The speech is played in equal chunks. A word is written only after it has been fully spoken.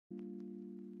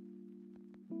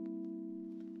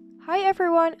Hi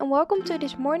everyone and welcome to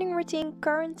this morning routine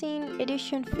quarantine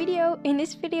edition video. In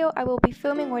this video I will be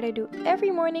filming what I do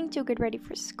every morning to get ready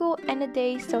for school and the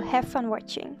day, so have fun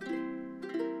watching.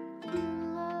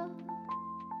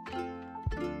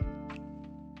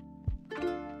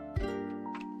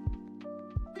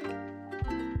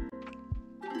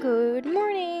 Good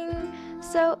morning!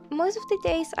 So most of the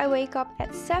days I wake up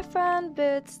at 7,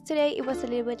 but today it was a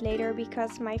little bit later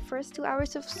because my first 2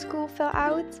 hours of school fell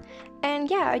out. And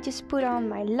yeah, I just put on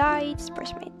my lights,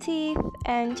 brush my teeth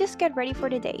and just get ready for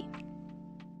the day.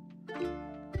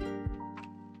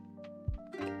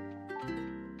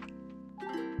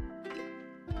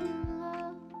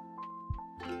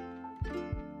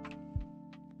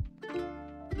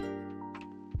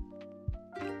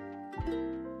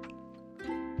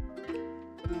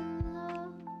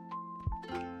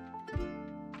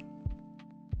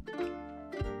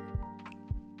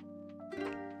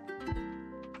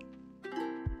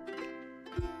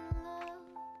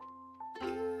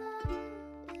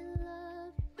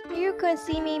 You can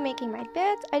see me making my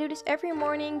bed. I do this every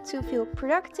morning to feel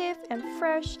productive and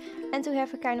fresh and to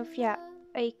have a kind of,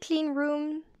 a clean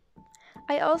room.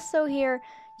 I also here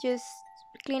just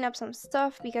clean up some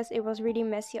stuff because it was really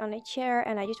messy on the chair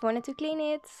and I just wanted to clean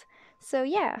it. So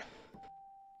yeah.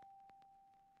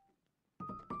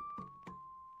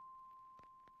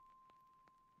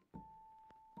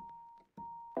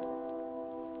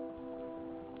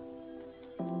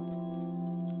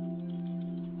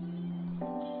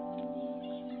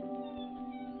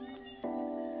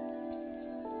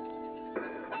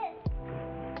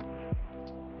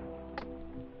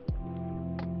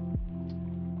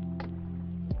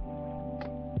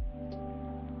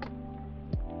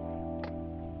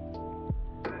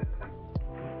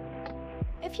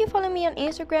 If you follow me on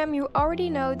Instagram, you already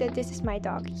know that this is my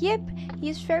dog Yip.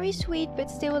 He's very sweet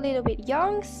but still a little bit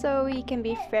young, so he can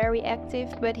be very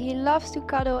active, but he loves to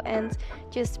cuddle and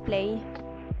just play.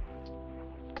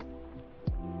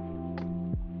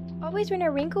 Always when I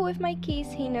wrinkle with my keys,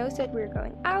 he knows that we're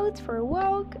going out for a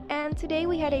walk, and today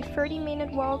we had a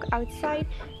 30-minute walk outside.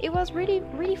 It was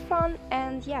really fun,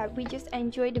 and yeah, we just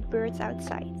enjoyed the birds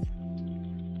outside.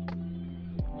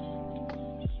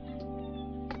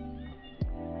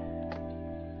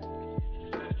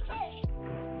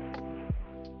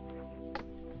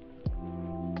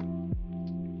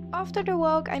 After the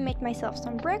walk, I made myself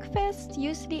some breakfast.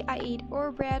 Usually I eat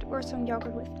or bread or some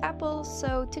yogurt with apples,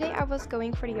 so today I was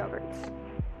going for the yogurt.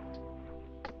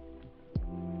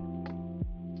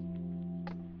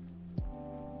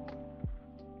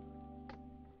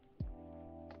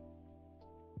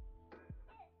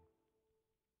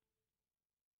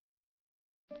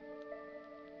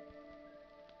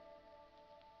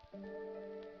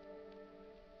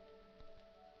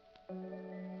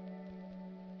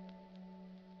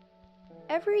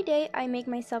 Every day I make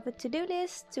myself a to-do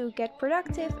list to get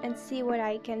productive and see what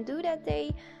I can do that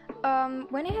day.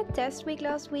 When I had test week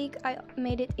last week, I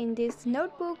made it in this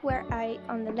notebook where I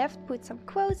on the left put some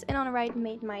quotes and on the right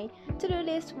made my to-do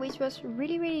list, which was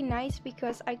really nice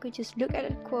because I could just look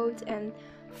at a quote and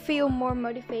feel more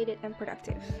motivated and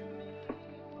productive.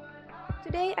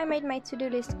 Today I made my to-do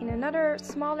list in another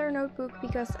smaller notebook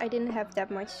because I didn't have that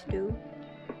much to do.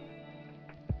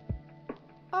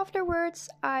 Afterwards,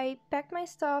 I packed my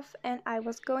stuff and I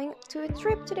was going to a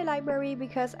trip to the library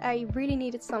because I really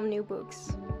needed some new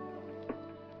books.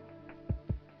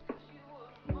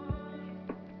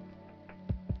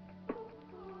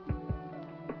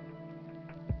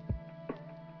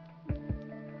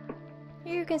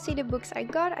 Here you can see the books I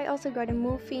got. I also got a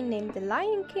movie named The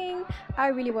Lion King. I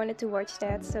really wanted to watch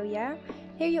that, so yeah.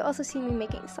 Here you also see me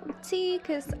making some tea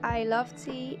because I love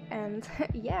tea and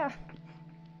yeah.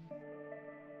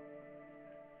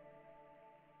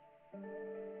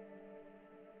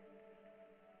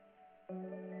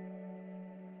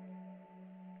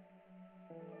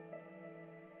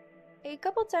 A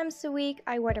couple times a week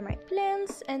I water my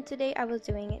plants, and today I was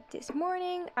doing it this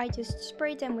morning. I just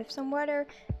sprayed them with some water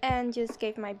and just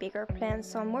gave my bigger plants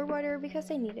some more water because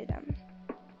they needed them.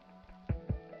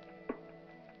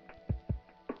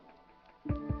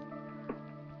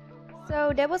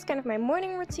 So that was kind of my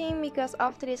morning routine because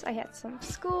after this I had some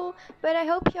school, but I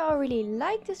hope you all really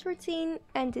like this routine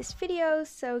and this video,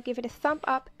 so give it a thumb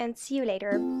up and see you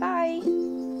later. Bye!